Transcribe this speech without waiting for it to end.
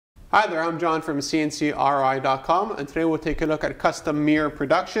Hi there, I'm John from CNCKing.com, and today we'll take a look at custom mirror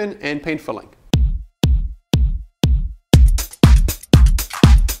production and paint filling.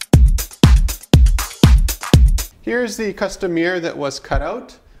 Here's the custom mirror that was cut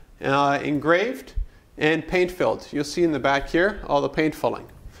out, engraved, and paint filled. You'll see in the back here all the paint filling.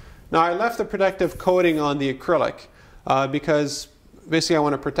 Now I left the protective coating on the acrylic because basically I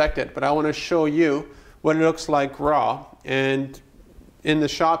want to protect it, but I want to show you what it looks like raw. And in the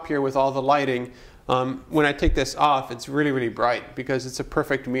shop here with all the lighting, when I take this off, it's really bright because it's a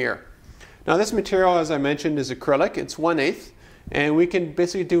perfect mirror. Now this material, as I mentioned, is acrylic. It's 1/8, and we can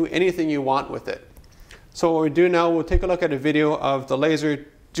basically do anything you want with it. So what we do now, we'll take a look at a video of the laser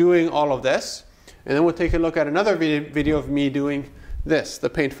doing all of this, and then we'll take a look at another video of me doing this,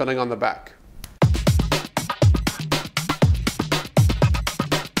 the paint filling on the back.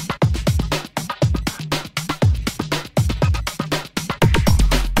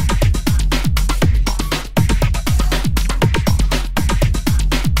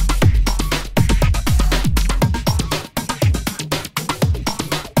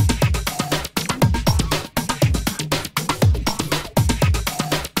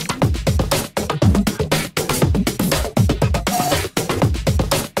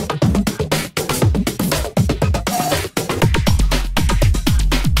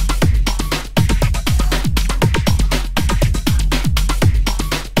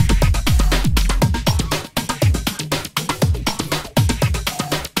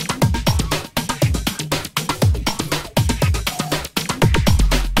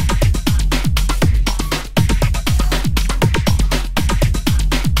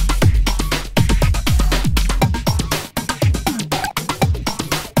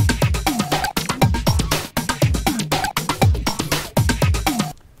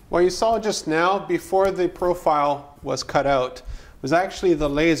 What you saw just now, before the profile was cut out, was actually the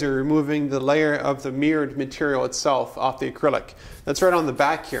laser removing the layer of the mirrored material itself off the acrylic. That's right on the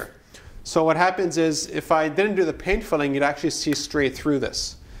back here. So what happens is, if I didn't do the paint filling, you'd actually see straight through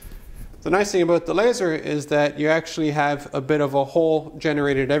this. The nice thing about the laser is that you actually have a bit of a hole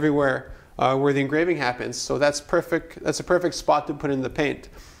generated everywhere where the engraving happens. So that's perfect. That's a perfect spot to put in the paint.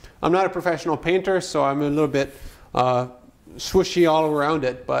 I'm not a professional painter, so I'm a little bit swooshy all around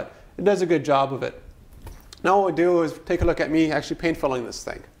it, but it does a good job of it. Now what we'll do is take a look at me actually paint filling this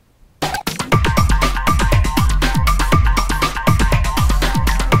thing.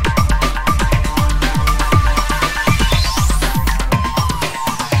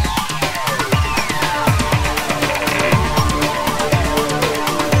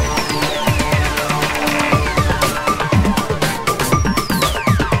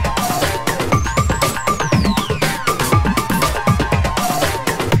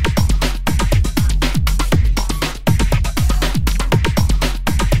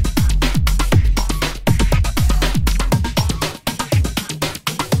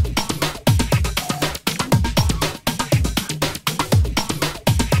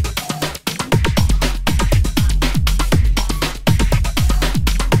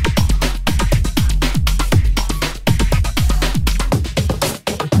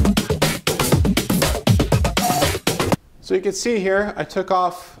 So you can see here, I took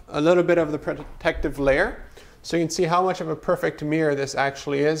off a little bit of the protective layer, so you can see how much of a perfect mirror this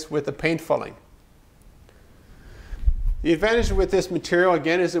actually is with the paint filling. The advantage with this material,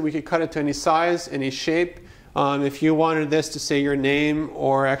 again, is that we could cut it to any size, any shape. If you wanted this to say your name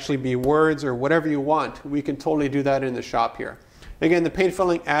or actually be words or whatever you want, we can totally do that in the shop here. Again, the paint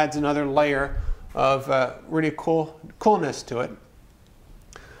filling adds another layer of really coolness to it.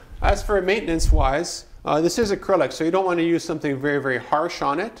 As for maintenance-wise, this is acrylic, so you don't want to use something very harsh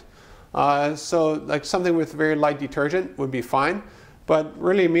on it. So like something with very light detergent would be fine, but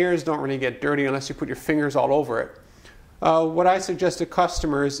really mirrors don't really get dirty unless you put your fingers all over it. What I suggest to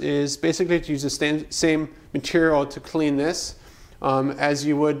customers is basically to use the same material to clean this as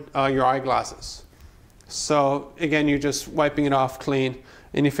you would your eyeglasses. So again, you're just wiping it off clean,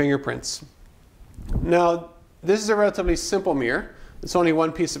 any fingerprints. Now this is a relatively simple mirror. It's only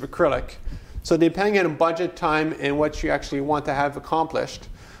one piece of acrylic. So depending on budget, time, and what you actually want to have accomplished,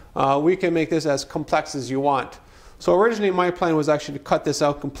 we can make this as complex as you want. So originally my plan was actually to cut this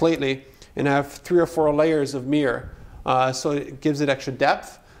out completely and have 3 or 4 layers of mirror, so it gives it extra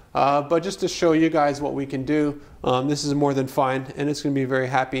depth. But just to show you guys what we can do, this is more than fine, and it's going to be very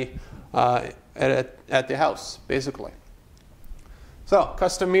happy at the house, basically. So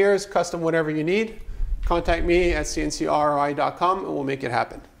custom mirrors, custom whatever you need, contact me at CNCKing.com and we'll make it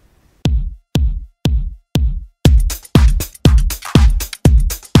happen.